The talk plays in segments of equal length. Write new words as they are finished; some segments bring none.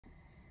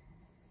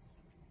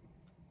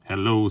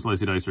Hello,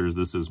 Slicey Dicers.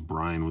 This is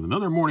Brian with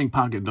another morning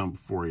pocket dump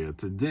for you.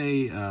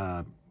 Today,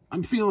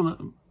 I'm feeling a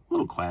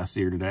little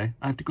classier today.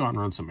 I have to go out and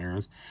run some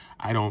errands.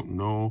 I don't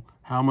know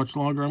how much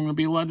longer I'm going to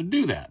be allowed to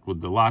do that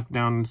with the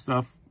lockdown and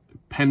stuff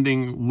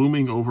pending,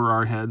 looming over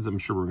our heads. I'm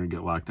sure we're going to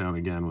get locked down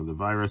again with the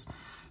virus.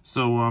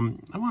 So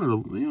I wanted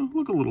to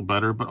look a little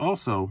better, but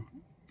also,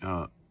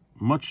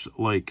 much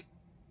like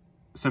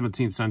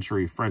 17th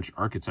century French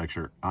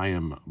architecture, I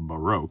am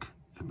Baroque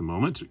at the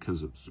moment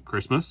because it's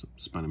Christmas, I'm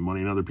spending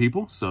money on other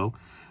people. So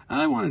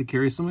I wanted to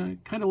carry some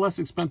kind of less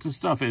expensive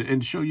stuff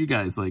and show you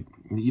guys, like,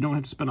 you don't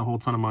have to spend a whole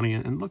ton of money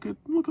and look a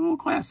little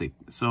classy.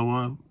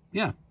 So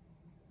yeah,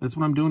 that's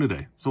what I'm doing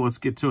today. So let's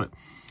get to it.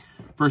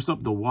 First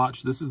up, the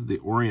watch. This is the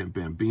Orient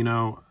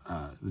Bambino,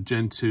 the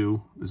Gen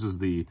 2. This is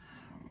the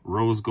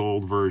rose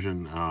gold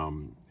version.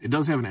 It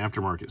does have an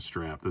aftermarket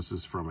strap. This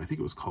is from, I think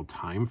it was called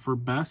Time for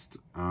Best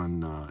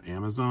on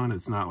Amazon.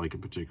 It's not like a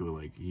particular,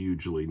 like,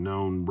 hugely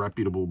known,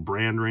 reputable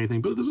brand or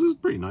anything, but this is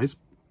pretty nice.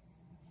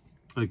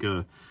 Like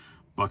a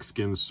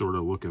buckskin sort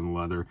of looking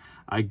leather.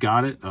 I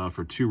got it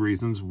for two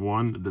reasons.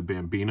 One, the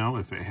Bambino,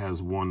 if it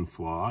has one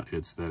flaw,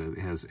 it's that it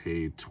has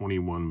a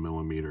 21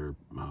 millimeter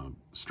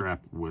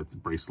strap with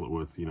bracelet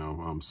with,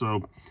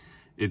 so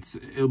it's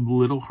a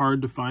little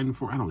hard to find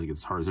for, I don't think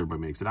it's as hard as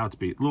everybody makes it out to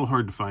be, a little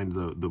hard to find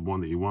the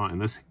one that you want. And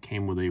this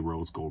came with a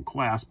rose gold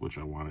clasp, which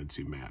I wanted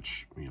to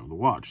match, the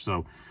watch.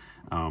 So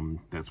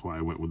that's why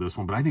I went with this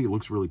one, but I think it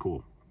looks really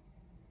cool.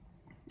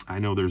 I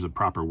know there's a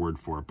proper word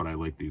for it, but I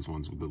like these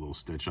ones with the little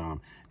stitch on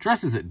them.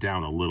 Dresses it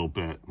down a little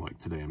bit. Like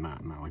today, I'm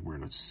not like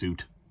wearing a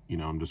suit,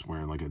 I'm just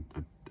wearing like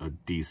a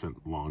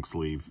decent long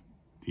sleeve,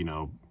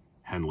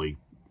 Henley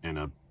and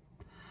a,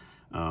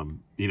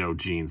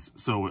 jeans.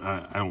 So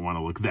I don't want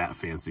to look that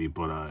fancy,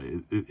 but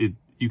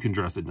you can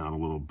dress it down a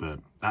little bit.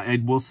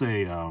 I will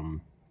say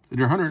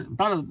they're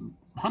about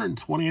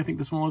 120, I think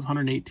this one was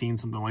 118,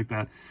 something like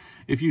that.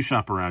 If you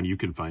shop around, you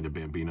can find a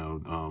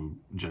Bambino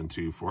Gen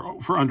 2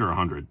 for under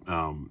 100.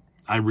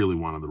 I really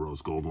wanted the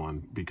rose gold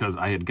one because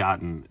I had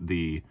gotten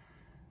the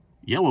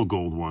yellow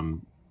gold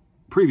one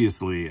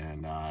previously,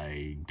 and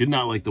I did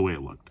not like the way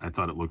it looked. I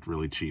thought it looked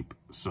really cheap,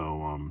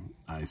 so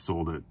I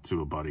sold it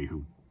to a buddy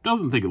who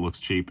doesn't think it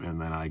looks cheap,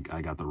 and then I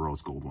got the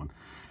rose gold one.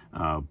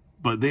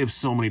 But they have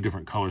so many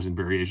different colors and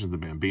variations of the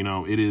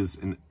Bambino. It is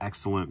an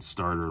excellent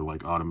starter,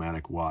 like,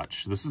 automatic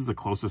watch. This is the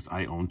closest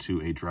I own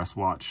to a dress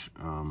watch.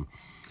 I'm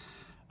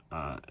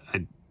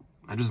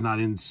just not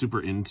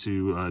super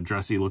into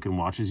dressy looking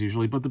watches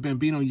usually, but the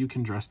Bambino, you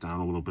can dress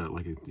down a little bit,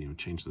 like,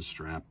 change the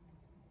strap.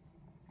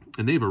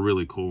 And they have a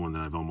really cool one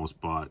that I've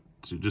almost bought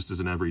just as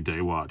an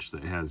everyday watch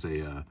that has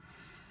a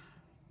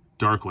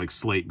dark, like,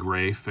 slate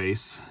gray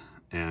face.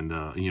 And,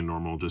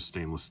 normal, just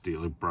stainless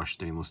steel, brushed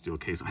stainless steel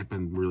case. I've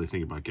been really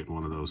thinking about getting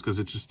one of those because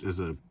it just is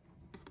it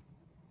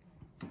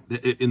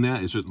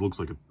looks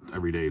like an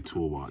everyday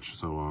tool watch.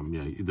 So,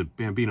 yeah, the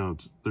Bambino,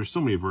 there's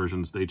so many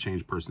versions. They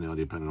change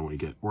personality depending on what you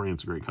get.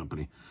 Orient's a great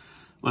company.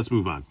 Let's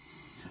move on.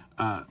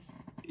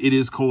 It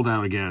is cold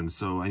out again,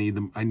 so I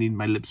need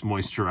my lips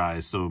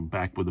moisturized. So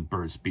back with the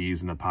Burt's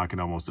Bees in the pocket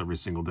almost every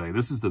single day.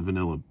 This is the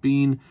Vanilla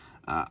Bean.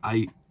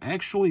 I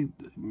actually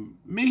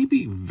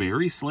maybe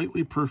very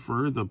slightly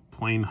prefer the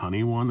plain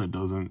honey one that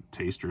doesn't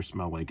taste or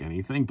smell like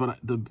anything, but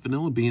the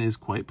Vanilla Bean is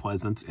quite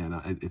pleasant,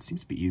 and it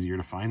seems to be easier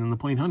to find than the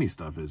plain honey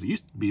stuff is. It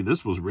used to be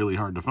this was really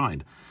hard to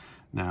find.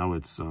 Now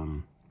it's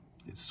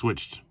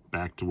switched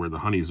back to where the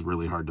honey is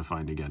really hard to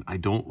find again. I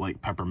don't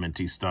like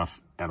pepperminty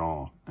stuff at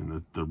all,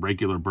 and the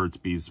regular Burt's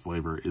Bees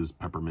flavor is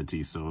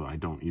pepperminty, so I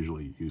don't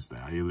usually use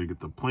that. I either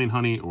get the plain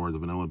honey or the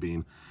Vanilla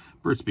Bean.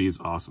 Burt's Bees,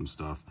 awesome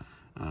stuff.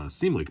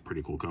 Seem like a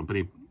pretty cool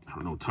company. I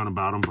don't know a ton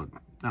about them, but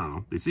I don't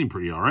know. They seem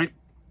pretty all right.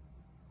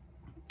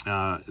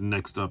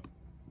 Next up,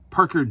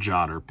 Parker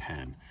Jotter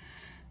pen.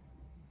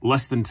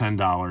 Less than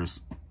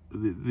 $10.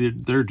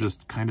 They're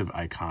just kind of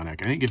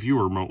iconic. I think if you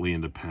were remotely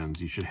into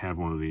pens, you should have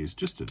one of these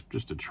just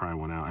to try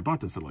one out. I bought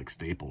this at like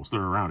Staples.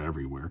 They're around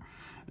everywhere.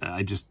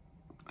 I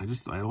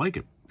like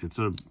it. It's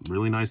a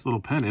really nice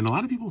little pen, and a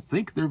lot of people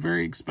think they're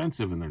very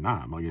expensive, and they're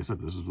not. Like I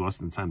said, this is less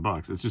than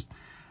 $10. It's just,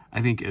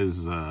 I think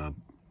as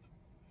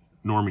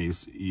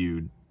normies,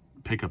 you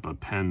pick up a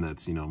pen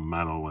that's,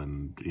 metal,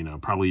 and,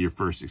 probably your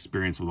first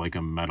experience with like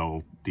a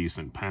metal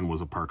decent pen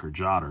was a Parker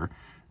Jotter.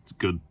 It's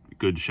a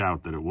good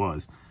shout that it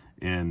was.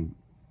 And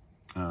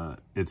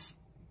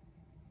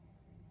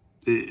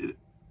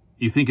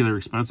you think they're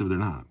expensive, they're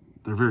not.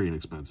 They're very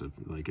inexpensive.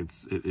 Like a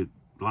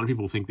lot of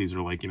people think these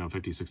are like,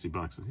 50, 60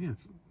 bucks. Yeah,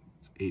 it's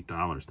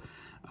 $8.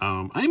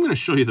 I'm going to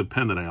show you the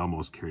pen that I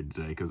almost carried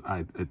today because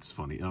it's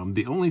funny.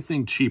 The only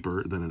thing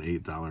cheaper than an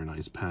 $8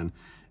 nice pen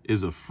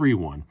is a free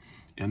one.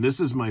 And this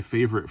is my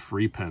favorite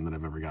free pen that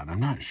I've ever gotten. I'm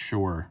not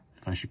sure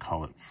if I should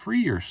call it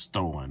free or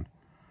stolen,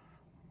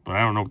 but I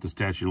don't know what the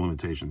statute of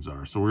limitations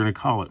are. So we're going to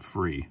call it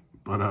free.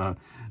 But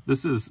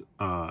this is,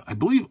 I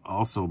believe,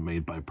 also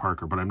made by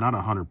Parker, but I'm not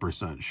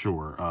 100%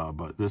 sure.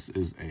 But this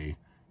is a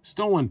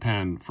stolen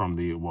pen from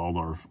the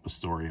Waldorf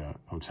Astoria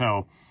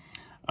Hotel.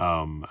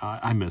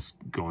 I miss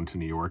going to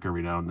New York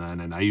every now and then,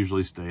 and I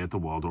usually stay at the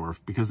Waldorf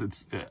because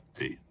it's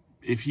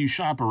if you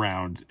shop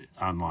around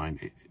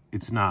online,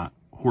 it's not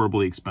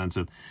horribly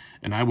expensive,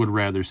 and I would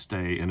rather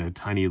stay in a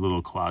tiny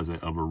little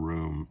closet of a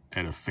room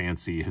at a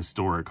fancy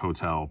historic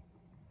hotel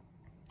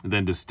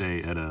than to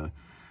stay at a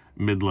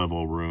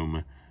mid-level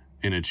room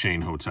in a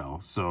chain hotel.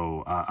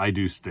 So I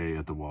do stay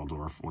at the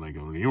Waldorf when I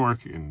go to New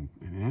York, and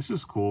it's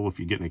just cool if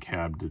you get in a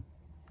cab to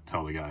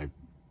tell the guy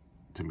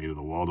to meet at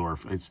the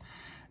Waldorf.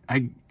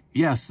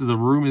 Yes, the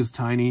room is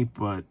tiny,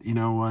 but you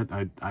know what?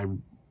 I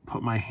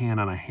put my hand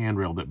on a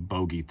handrail that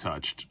Bogey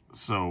touched,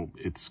 so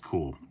it's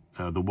cool.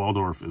 The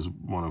Waldorf is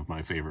one of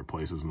my favorite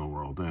places in the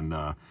world, and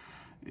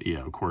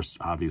yeah, of course,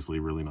 obviously,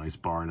 really nice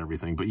bar and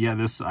everything. But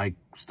yeah, I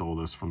stole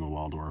this from the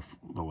Waldorf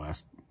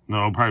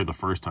probably the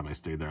first time I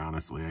stayed there,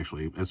 honestly.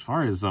 Actually, as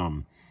far as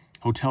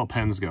hotel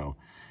pens go,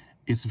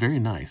 it's very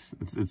nice.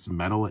 It's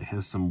metal. It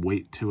has some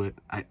weight to it.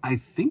 I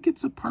think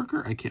it's a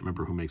Parker. I can't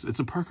remember who makes it. It's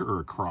a Parker or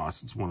a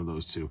Cross. It's one of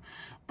those two.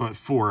 But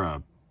for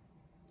a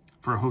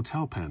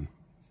hotel pen,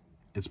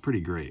 it's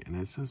pretty great,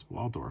 and it says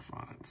Waldorf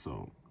on it.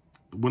 So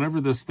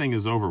whenever this thing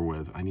is over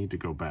with, I need to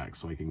go back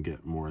so I can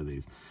get more of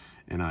these.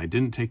 And I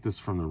didn't take this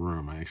from the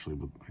room. I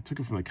took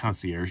it from the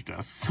concierge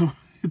desk. So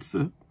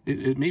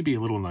it may be a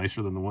little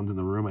nicer than the ones in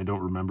the room. I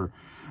don't remember,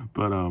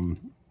 but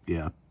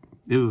yeah,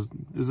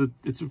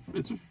 it's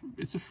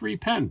a free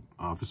pen,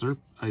 officer.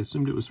 I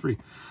assumed it was free.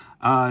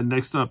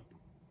 Next up,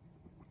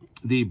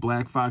 the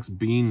Black Fox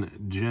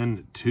Bean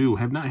Gen 2.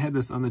 Have not had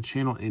this on the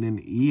channel in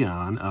an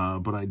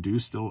eon, but I do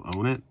still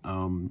own it.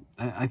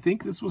 I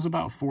think this was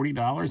about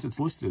 $40. It's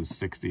listed as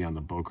 $60 on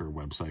the Boker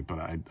website, but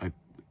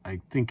I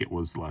think it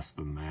was less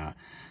than that.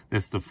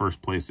 That's the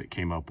first place it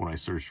came up when I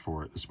searched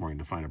for it this morning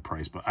to find a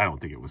price, but I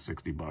don't think it was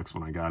 $60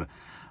 when I got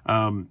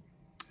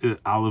it.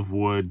 Olive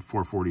wood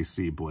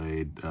 440C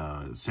blade,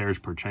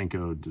 Serge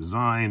Parchenko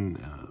design,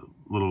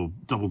 little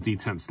double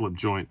detent slip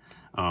joint.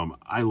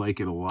 I like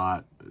it a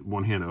lot.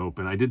 One hand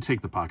open. I did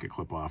take the pocket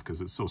clip off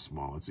because it's so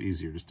small. It's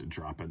easier just to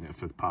drop in that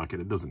fifth pocket.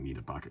 It doesn't need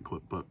a pocket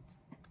clip, but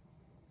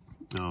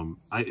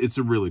it's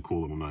a really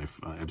cool little knife,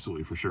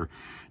 absolutely, for sure.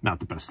 Not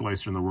the best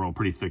slicer in the world.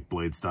 Pretty thick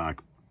blade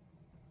stock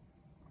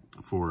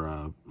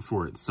for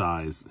its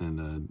size,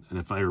 and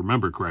if I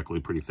remember correctly,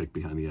 pretty thick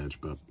behind the edge.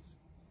 But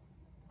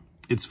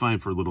it's fine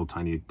for little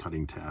tiny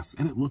cutting tasks,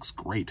 and it looks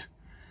great.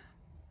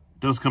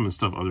 It does come in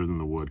stuff other than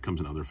the wood. Comes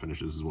in other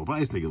finishes as well, but I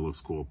just think it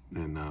looks cool,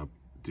 and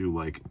do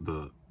like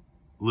the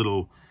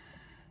little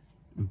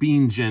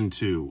Bean Gen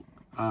 2.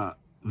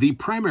 The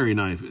primary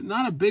knife,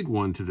 not a big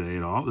one today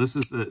at all. This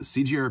is the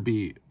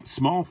CGRB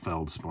small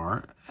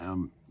feldspar.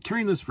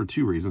 Carrying this for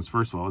two reasons.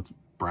 First of all, it's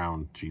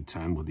brown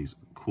G10 with these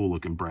cool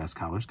looking brass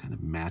collars, kind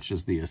of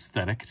matches the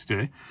aesthetic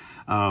today.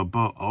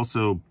 But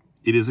also,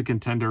 it is a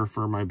contender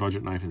for my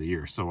budget knife of the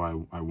year,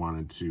 so I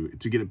wanted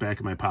to get it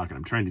back in my pocket.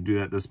 I'm trying to do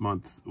that this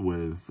month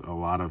with a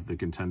lot of the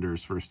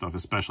contenders for stuff,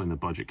 especially in the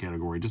budget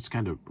category, just to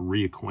kind of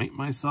reacquaint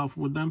myself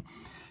with them.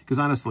 Because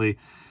honestly,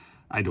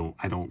 I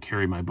don't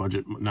carry my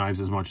budget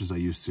knives as much as I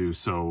used to,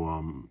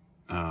 so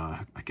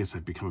I guess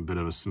I've become a bit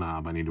of a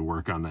snob. I need to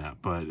work on that.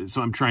 But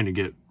so I'm trying to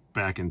get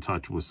back in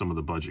touch with some of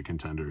the budget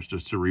contenders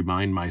just to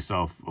remind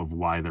myself of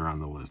why they're on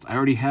the list. I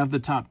already have the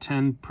top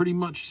 10 pretty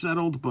much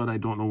settled, but I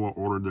don't know what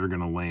order they're going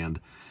to land.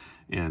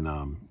 And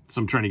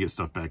so I'm trying to get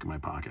stuff back in my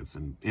pockets.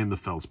 And the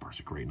Feldspar's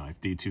a great knife.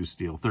 D2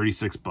 steel,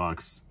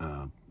 $36.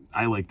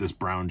 I like this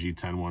brown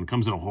G10 one.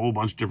 Comes in a whole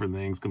bunch of different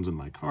things. Comes in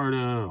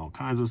micarta, all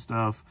kinds of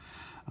stuff.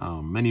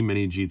 Many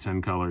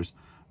G10 colors.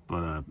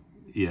 But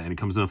yeah, and it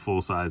comes in a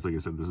full size. Like I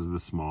said, this is the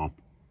small.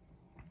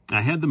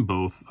 I had them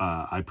both.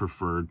 I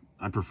prefer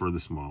the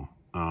small.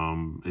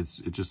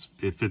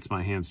 It fits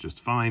my hands just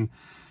fine.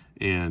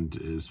 And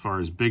as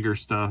far as bigger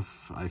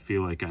stuff, I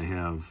feel like I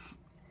have,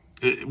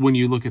 when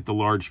you look at the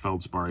large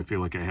feldspar, I feel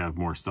like I have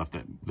more stuff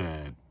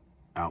that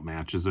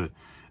outmatches it.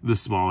 The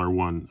smaller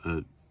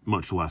one,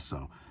 much less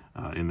so,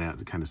 in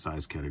that kind of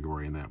size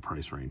category, in that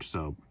price range.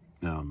 So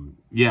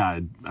yeah,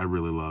 I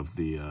really love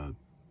the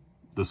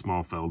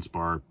small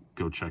feldspar.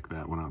 Go check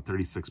that one out.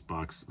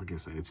 $36. Like I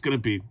said, it's going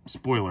to be,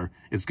 spoiler,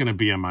 it's going to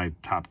be on my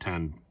top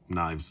 10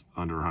 knives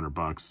under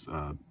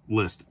 $100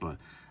 list, but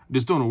I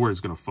just don't know where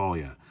it's going to fall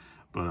yet.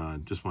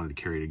 But just wanted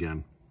to carry it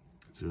again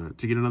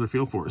to get another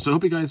feel for it. So I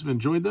hope you guys have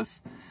enjoyed this.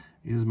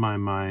 This is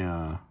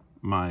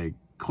my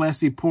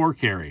classy pour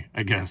carry,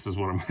 I guess is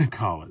what I'm going to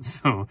call it.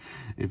 So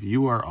if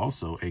you are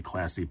also a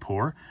classy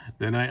pour,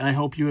 then I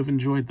hope you have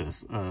enjoyed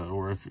this.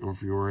 Or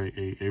if you're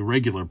a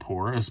regular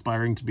pour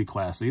aspiring to be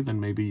classy, then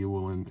maybe you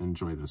will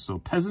enjoy this. So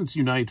Peasants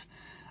Unite.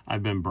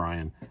 I've been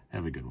Brian.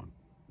 Have a good one.